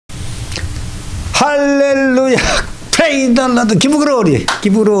Hallelujah. Praise the Lord. Give glory.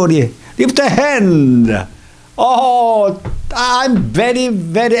 Give glory. Lift the hand. Oh, I'm very,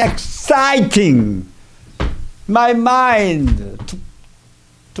 very exciting. My mind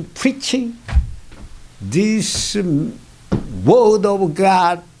to preaching this word of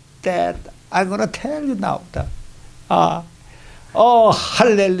God that I'm going to tell you now. Oh,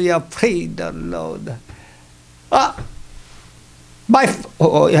 hallelujah. Praise the Lord.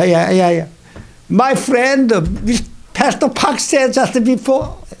 My friend, Pastor Park said just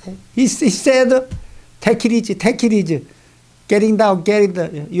before, he said, take it easy, take it easy. Getting down,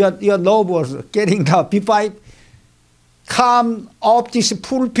 your nobles, getting down. Before I come up this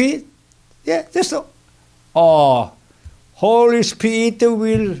pulpit, yeah, just, oh, Holy Spirit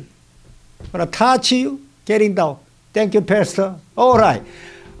will touch you, getting down. Thank you, Pastor. All right.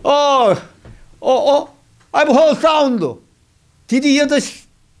 Oh, I've heard sound. Did you hear the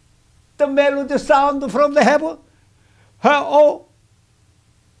melody sound from the heaven? Oh,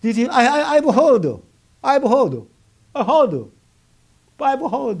 did you? I've heard. I've heard. I heard.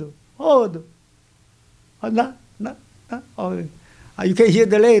 I've heard. Heard. No. Oh, you can hear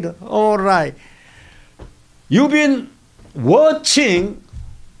the later. All right. You've been watching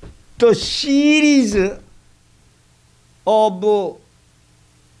the series of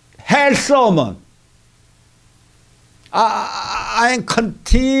hell sermon. I am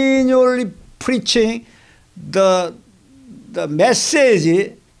continually preaching the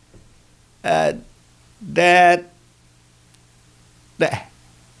message that the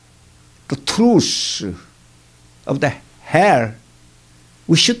truth of the hell.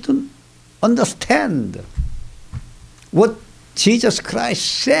 We should understand what Jesus Christ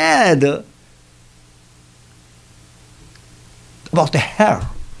said about the hell.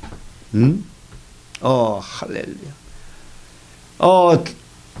 Oh, hallelujah. Oh,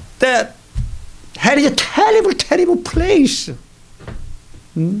 that hell is a terrible, terrible place.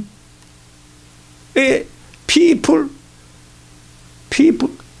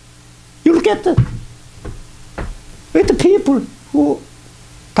 People, you look at the people who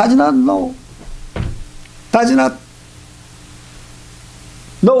does not know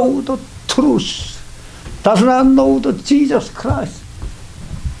the truth, does not know the Jesus Christ,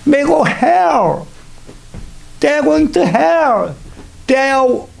 may go hell. They're going to hell. They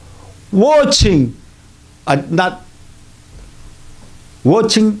are watching, not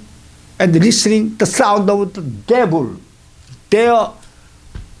watching and listening the sound of the devil. They are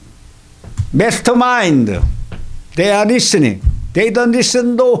mastermind. They are listening. They don't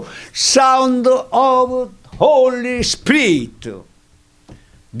listen to sound of Holy Spirit.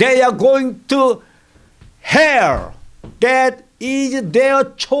 They are going to hell. That is their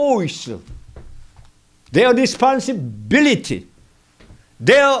choice, their responsibility.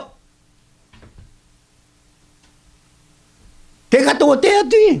 They got what they are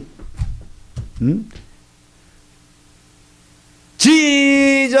doing.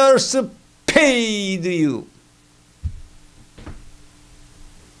 Jesus paid you.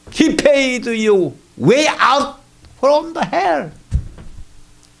 He paid you way out from the hell.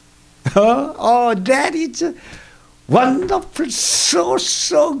 Oh, that is wonderful,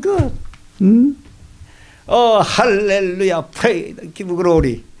 so good. Oh, hallelujah, praise, give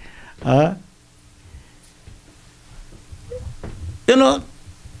glory. You know,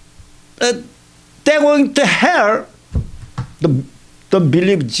 they're going to hell. Don't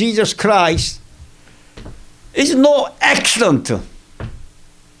believe Jesus Christ. It's no accident.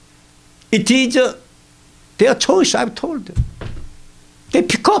 It is their choice, I've told them. They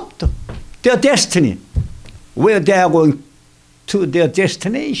pick up their destiny, where they are going to their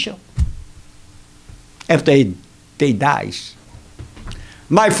destination after they die.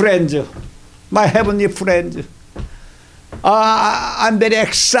 My friends, my heavenly friends, I'm very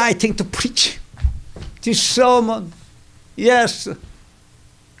exciting to preach this sermon. Yes.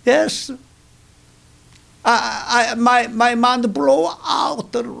 My mind blow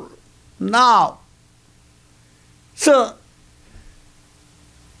out now. So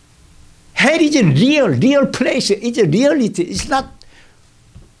hell is a real place. It's a reality. It's not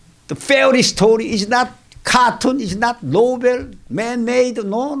the fairy story. It's not cartoon. It's not novel, man-made.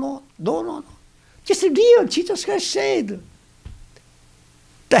 No. Just real. Jesus Christ said.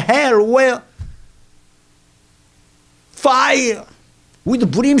 The hell where fire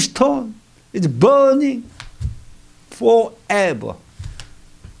with brimstone is burning forever.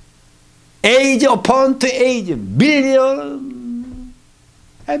 Age upon to age, billion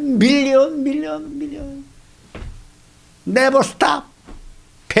and million. Never stop.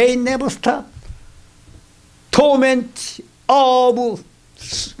 Pain never stop. Torment of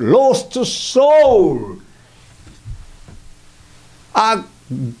lost soul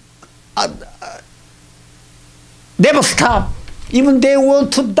never stop. Even they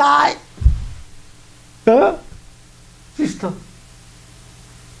want to die. Sister.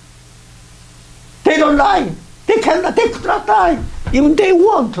 They don't die. They could not die. Even they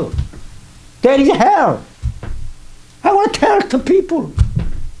want to. There is hell. I want to tell to people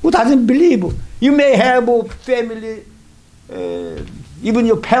who doesn't believe. You may have a family, even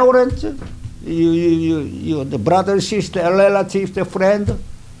your parents, the brother, sister, relative, the friend,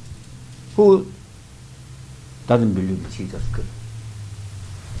 who doesn't believe Jesus Christ.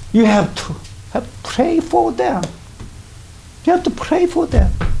 You have to pray for them. You have to pray for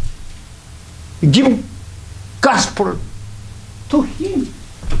them. Give gospel to him,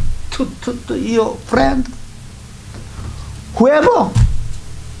 to your friend, whoever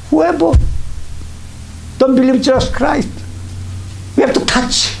don't believe Jesus Christ. We have to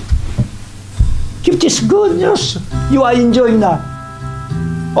touch. Give this good news. You are enjoying now.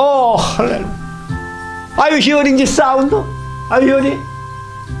 Oh, hallelujah. Are you hearing this sound? Are you hearing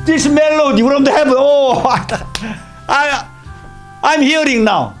this melody from the heaven? Oh, I'm hearing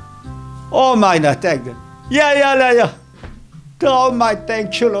now. Oh my God, thank you. Yeah. Oh my,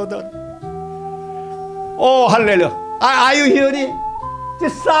 thank you, Lord. Oh, hallelujah. Are you hearing the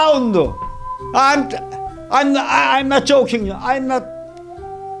sound? I'm not joking you. I'm not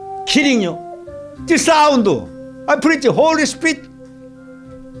kidding you. The sound. I preach the Holy Spirit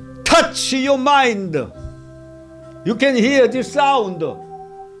touch your mind. You can hear the sound.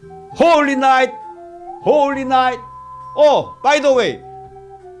 Holy night, holy night. Oh, by the way,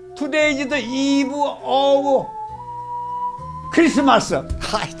 today is the eve of Christmas.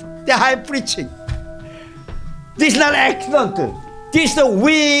 I'm preaching. This is not accident. This is the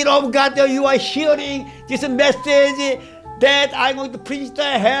will of God that you are hearing. This message that I'm going to preach the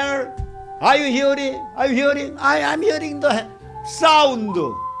hell. Are you hearing? Are you hearing? I'm hearing the sound.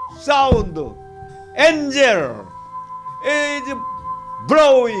 Angel is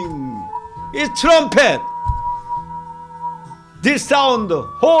blowing his trumpet. This sound,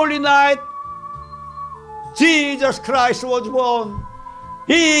 holy night, Jesus Christ was born.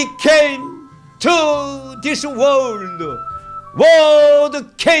 He came to this world.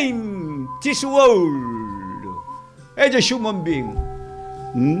 Word came this world as a human being.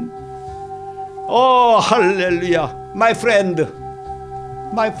 Oh, hallelujah. My friend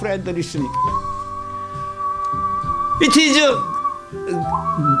listening. It is a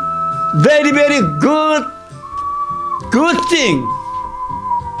very, very good thing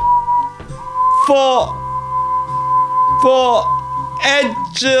for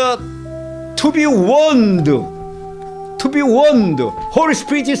to be warned. To be warned. Holy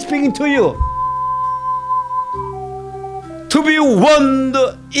Spirit is speaking to you. To be warned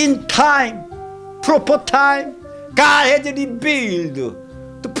in time, proper time. God has revealed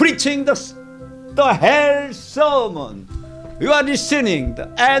the preaching the hell sermon. You are listening,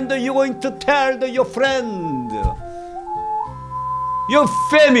 and you're going to tell your friend, your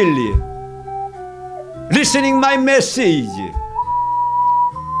family, listening my message,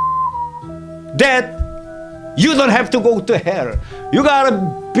 that you don't have to go to hell. You gotta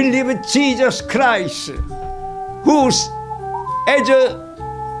believe in Jesus Christ, who's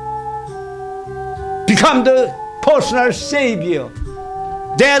become the personal Savior.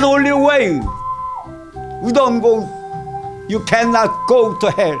 That only way. You cannot go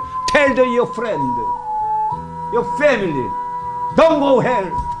to hell. Tell your friend, your family, don't go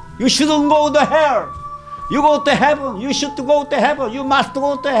hell. You shouldn't go to hell. You go to heaven. You should go to heaven. You must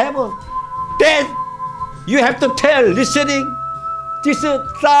go to heaven. Then you have to tell, listening, this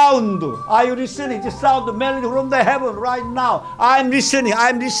sound. Are you listening? This sound, the melody from the heaven right now. I'm listening.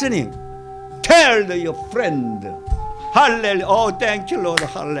 Tell your friend. Hallelujah. Oh, thank you, Lord.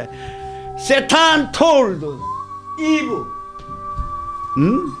 Hallelujah. Satan told Eve,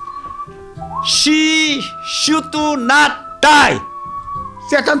 she should not die.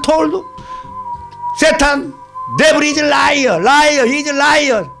 Satan told. Satan, devil is a liar. He's a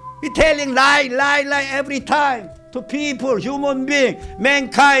liar. He's telling lie every time to people, human beings,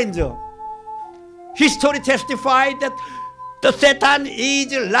 mankind. History testified that the Satan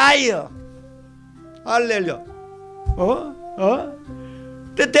is a liar. Hallelujah.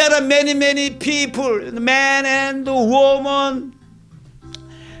 That there are many people, man and woman,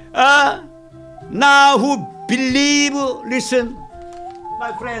 now who believe, listen,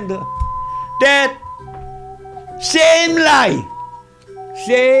 my friend, that same lie,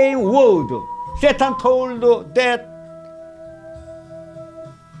 same word. Satan told that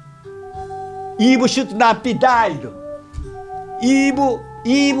Eve should not be died. Eve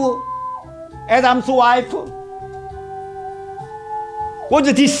Eve, Adam's wife,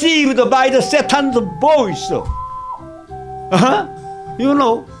 was deceived by the Satan's voice. You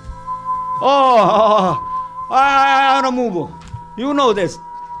know. I want to move. You know this.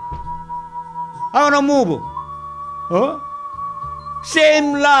 I want to move.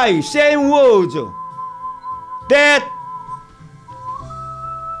 Same lie, same words. That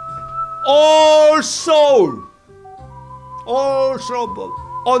all soul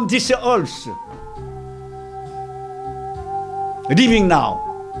on this earth, living now,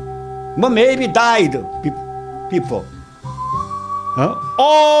 but maybe died before.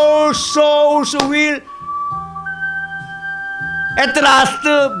 All souls will at last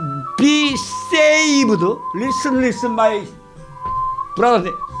be saved. Listen, my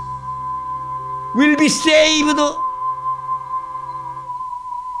brother. Will be saved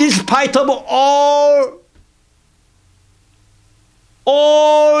in spite of all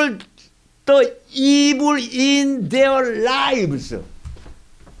the evil in their lives.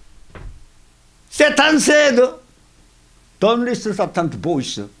 Satan said, don't listen to Satan's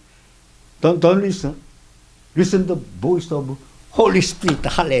voice. Don't listen. Listen to the voice of Holy Spirit.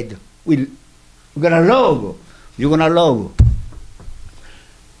 Hallelujah. We're gonna love. You're gonna love.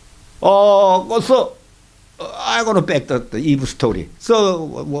 So I'm gonna back the evil story. So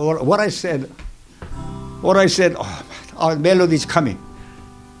what I said, oh, melody is coming.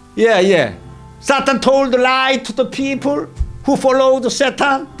 Yeah. Satan told the lie to the people who followed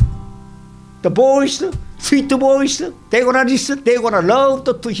Satan. The voice, sweet voice, they're gonna listen, they're gonna love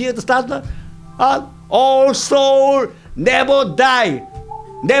to hear the Satan. All soul never die,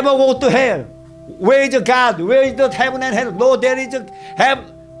 never go to hell. Where is God? Where is the heaven and hell? No, there is a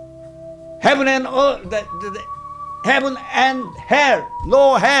heaven and earth, heaven and hell,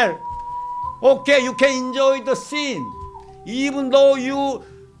 no hell. Okay, you can enjoy the sin, even though you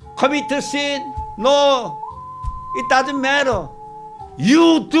commit the sin. No, it doesn't matter.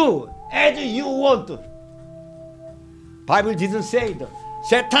 You do as you want to. Bible didn't say that.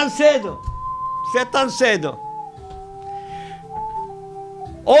 Satan said.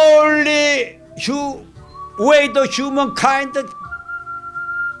 Only way the humankind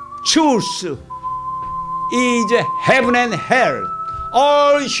choose is heaven and hell.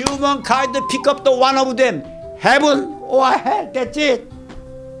 All humankind pick up the one of them, heaven or hell. That's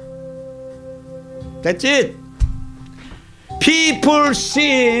it. People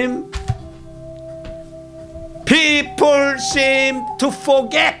seem to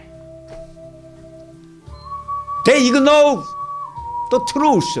forget. They ignore the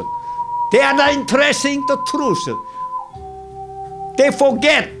truth. They are not interested in the truth. They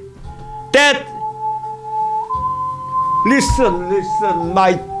forget that. Listen,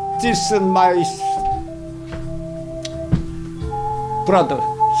 my brother,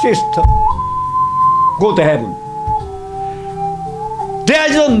 sister, go to heaven. There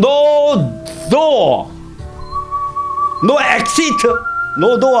is no door, no exit,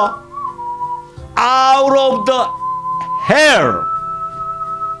 no door out of the hell.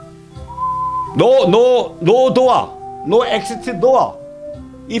 No door, no exit door.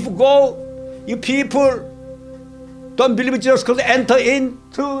 If people don't believe Jesus Christ, enter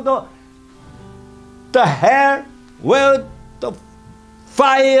into the hell where the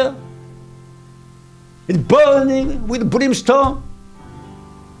fire is burning with brimstone,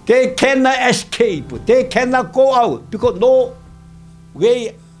 they cannot escape. They cannot go out because no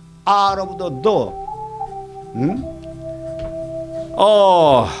way out of the door.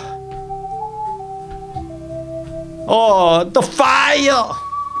 The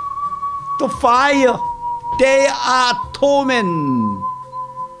fire. They are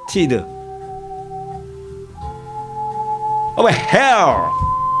tormented of hell.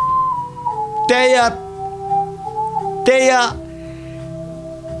 They are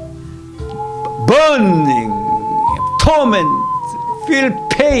burning, torment, feel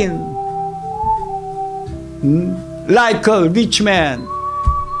pain, like a rich man.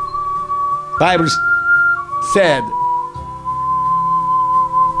 Bible said,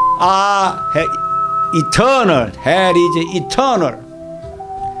 eternal, hell is eternal.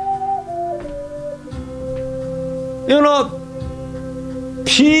 You know,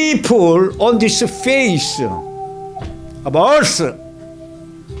 people on this face of earth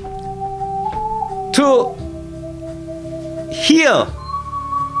to hear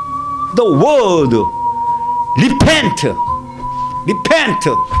the word repent.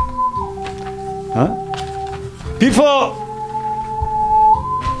 Before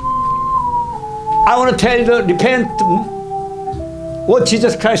I want to tell you the repent, what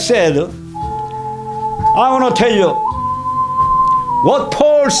Jesus Christ said. I want to tell you, what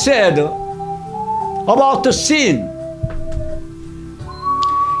Paul said about the sin.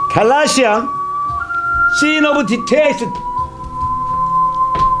 Galatians, sin of details.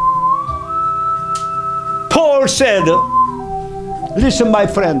 Paul said, listen my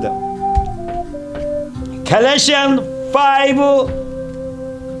friend, Galatians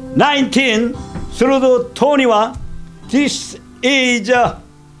 5:19 through the 21, this is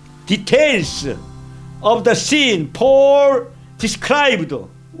details of the sin Paul described.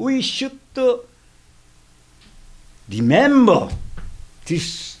 We should remember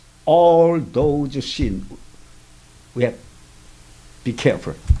this, all those sins. We have to be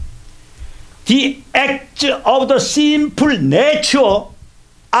careful. The acts of the sinful nature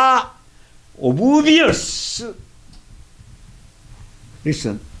are obvious.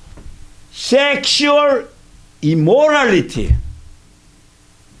 Listen, sexual immorality.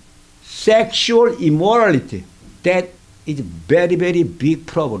 Sexual immorality, that is a very, very big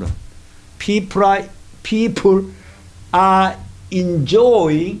problem. People are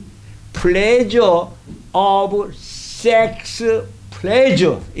enjoying pleasure of sex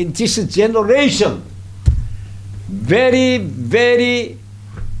pleasure in this generation. Very, very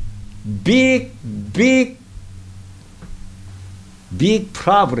big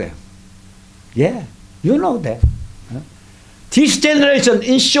problem. Yeah, you know that. This generation,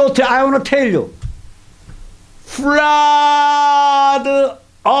 in short, I want to tell you, flood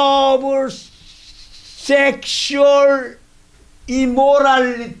of sexual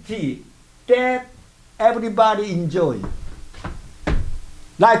immorality that everybody enjoy.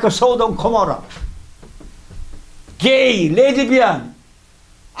 Like a Sodom Gomorrah. Gay, lesbian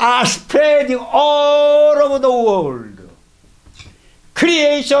are spreading all over the world.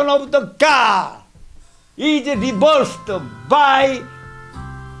 Creation of the God is reversed by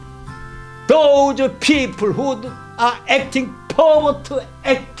those people who are acting perverted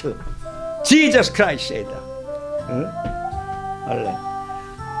act. Jesus Christ said that.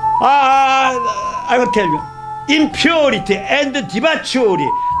 I will tell you, impurity and debauchery,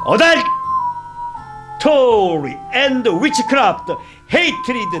 adultery and witchcraft,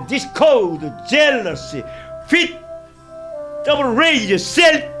 hatred, discord, jealousy, fit of rage,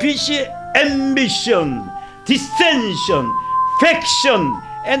 selfish ambition, dissension, faction,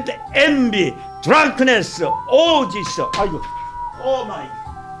 and envy, drunkenness, orgies. Oh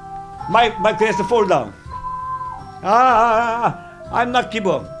my glass fall down. I'm not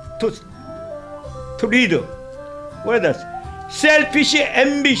able to read. What is that? Selfish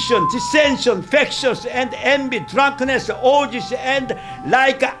ambition, dissension, factions, and envy, drunkenness, orgies, and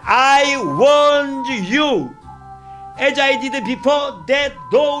like I warned you, as I did before, that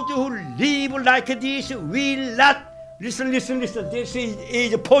those who live like this will not. Listen. This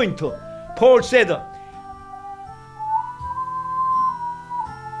is a point. Paul said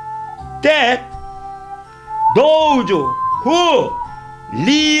that those who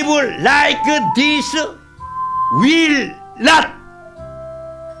live like this will not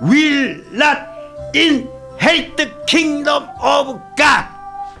inherit the kingdom of God.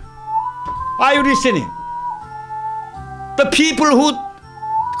 Are you listening? The people who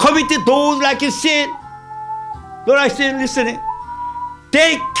committed those like sin, listening,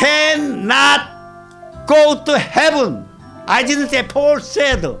 they cannot go to heaven. I didn't say, Paul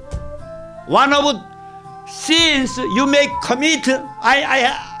said one of sins you may commit,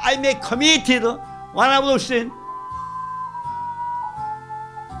 I may committed one of those sins.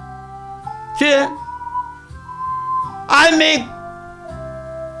 I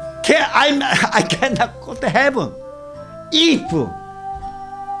cannot go to heaven if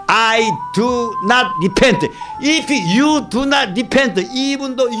I do not repent. If you do not repent,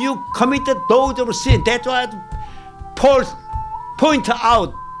 even though you committed those of sin, that's why Paul pointed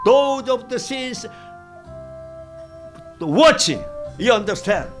out those of the sins. Watch it, you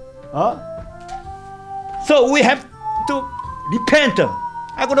understand? So we have to repent.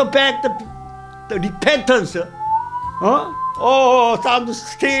 I go back the repentance. Oh, sound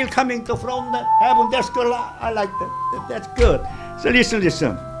still coming from the heaven. That's good. I like that. That's good. So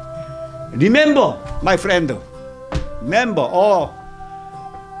listen. Remember, my friend. Remember.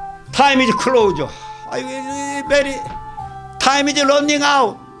 Time is close. Time is running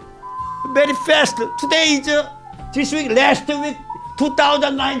out. Very fast. Today is this week. Last week,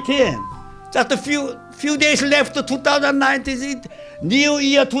 2019. Just a few days left. 2019. New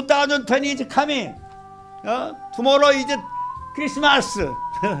year 2020 is coming. Tomorrow is Christmas.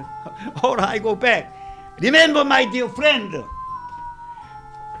 Or I go back. Remember, my dear friend,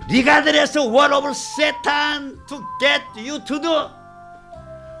 regardless of what Satan to get you to do,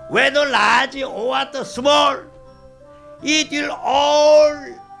 whether large or small, it will all,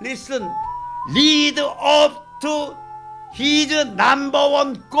 listen, lead up to his number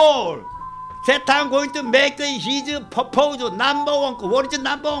one goal. Satan going to make his proposal, number one goal. What is the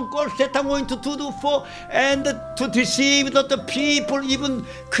number one goal Satan going to do for and to deceive the people, even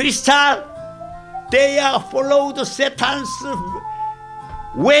Christians? They are followed Satan's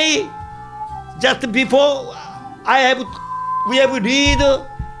way. Just before we have read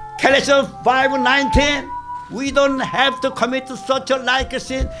Galatians 5:19. We don't have to commit such a like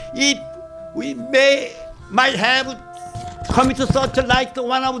sin. If we might have committed such a like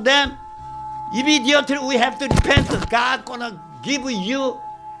one of them, immediately we have to repent. God gonna give you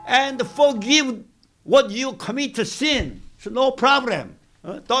and forgive what you commit to sin. So no problem.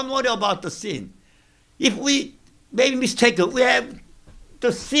 Don't worry about the sin. If we made a mistake, we have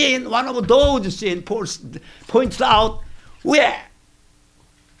the sin, one of those sin points out, we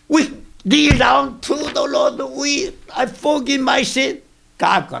kneel down to the Lord. I forgive my sin.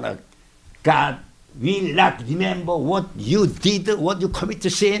 God will not remember what you did, what you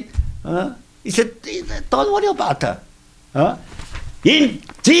committed sin. He said, don't worry about her. In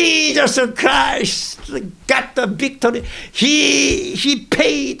Jesus Christ got the victory. He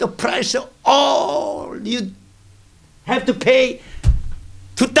paid the price. All you have to pay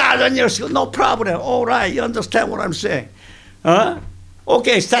 2,000 years ago, no problem. All right, you understand what I'm saying?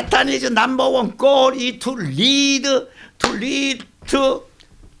 Okay, Satan is number one goal is to lead to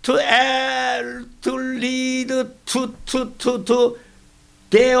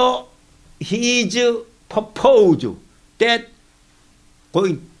their his proposal that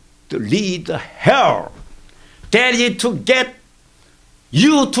going to lead hell. That is to get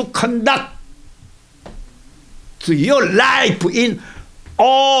you to conduct to your life in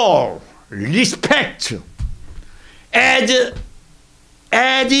all respect as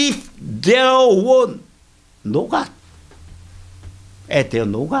if there were no God. As there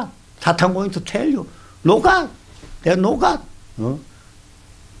no God. Satan going to tell you, no God. There no God. No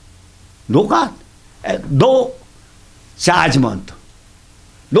God. No judgment.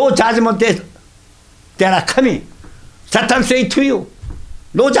 No judgment that are coming. Satan say to you,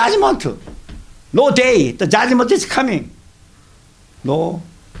 no judgment. No day. The judgment is coming. No.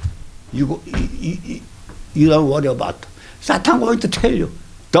 You don't worry about it. Satan going to tell you,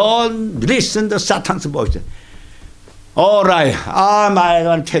 don't listen to Satan's voice. All right, I'm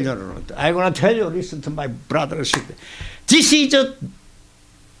going to tell you. I'm going to tell you, listen to my brother and sister. This is an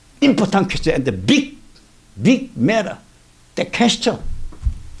important question and the big matter. The question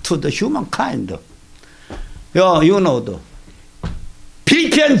to the humankind. You know, the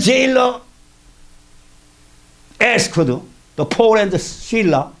Philippian jailer asked the Paul and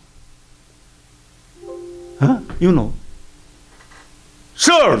Silas, you know,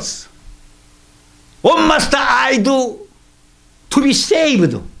 sirs, what must I do to be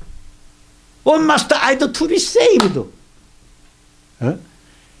saved? What must I do to be saved?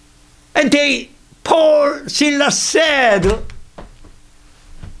 And Paul, Silas said,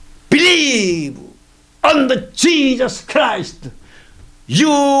 believe on the Jesus Christ.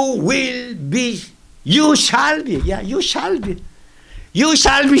 You shall be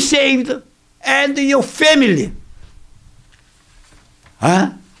saved and your family.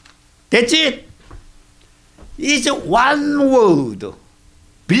 That's it. It's one word.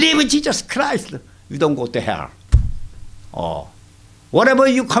 Believe in Jesus Christ. You don't go to hell. Whatever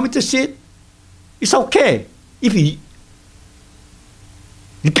you commit to sin, it's okay. If you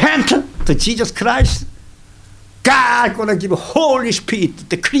repent to Jesus Christ, God gonna give Holy Spirit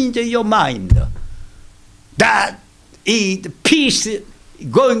to cleanse your mind. That is peace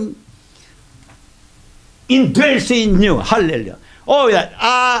going indwells in you. Hallelujah. Oh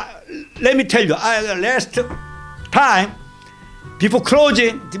yeah. Let me tell you. Last time, before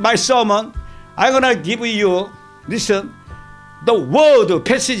closing my sermon, I'm gonna give you, listen, the word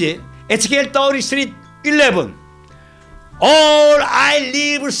passage, Ezekiel 33:11. All I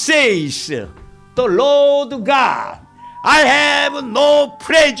live says, the Lord God, I have no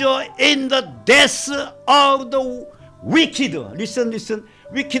pleasure in the death of the wicked. Listen,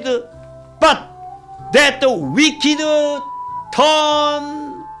 wicked, but that the wicked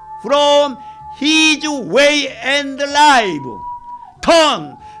turn from his way and life.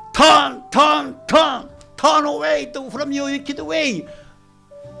 Turn away from your wicked way.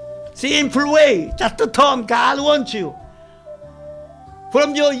 Sinful way. Just turn. God wants you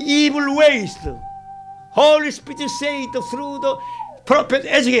from your evil ways. Holy Spirit said through the prophet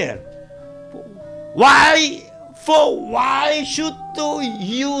Ezekiel, why should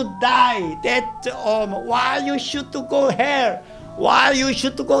you die? Why you should go hell? Why you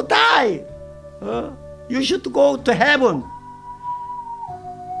should go die? You should go to heaven.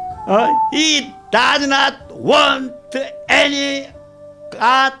 He does not want any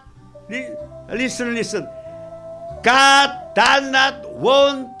God. Listen. God does not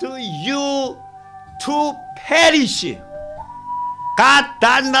want you to perish. God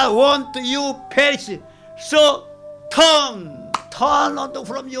does not want you perish. So turn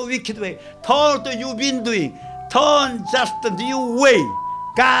from your wicked way. Turn to you've been doing. Turn just the new way.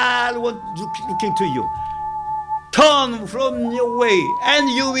 God wants looking to you. Turn from your way and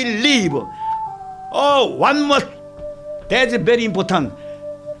you will live. Oh, one more. That's very important.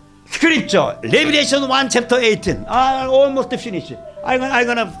 Scripture, Revelation 1 chapter 18. I almost finished. I'm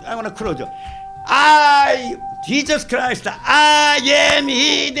gonna close. Jesus Christ, I am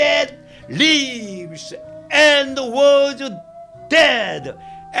he that lives and was dead.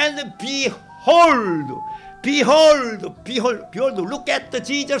 And behold, look at the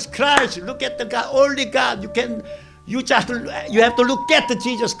Jesus Christ, look at the God, only God. You have to look at the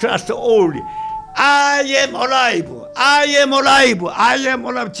Jesus Christ only. I am alive.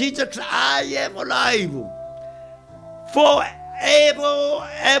 Jesus Christ, I am alive. Forever,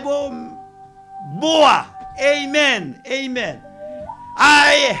 evermore. Amen.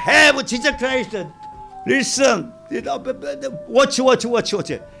 I have Jesus Christ. Listen. Watch.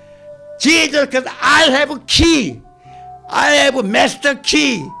 Jesus Christ, I have a key. I have a master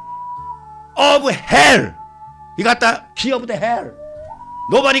key of hell. You got the key of the hell.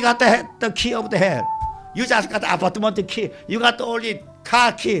 Nobody got the key of the hell. You just got the apartment key. You got the only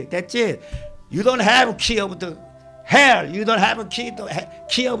car key. That's it. You don't have a key of the hell. You don't have a key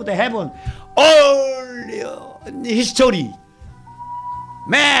of the heaven. Only history.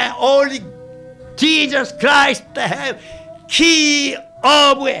 Man, only Jesus Christ have key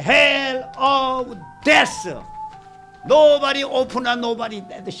of hell, of death. Nobody open and nobody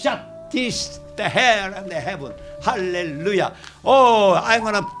shut this, the hell and the heaven. Hallelujah. Oh, I'm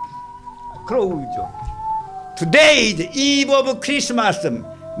going to close. Today is the eve of Christmas.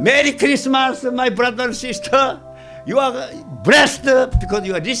 Merry Christmas, my brother and sister. You are blessed because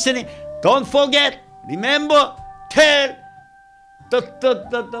you are listening. Don't forget, remember, tell the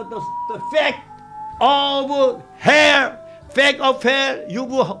fact of hell. Fact of hell.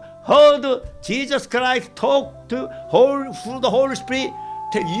 You've heard Jesus Christ talk through the Holy Spirit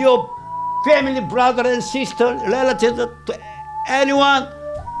to your family, brother and sister, relatives, to anyone,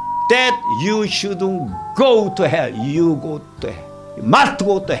 that you shouldn't go to hell. You must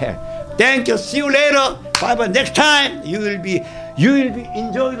go to hell. Thank you. See you later. Bye-bye. Next time you will be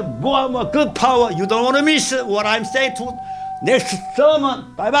enjoying more and more good power. You don't want to miss what I'm saying to next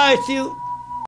sermon. Bye-bye. See you.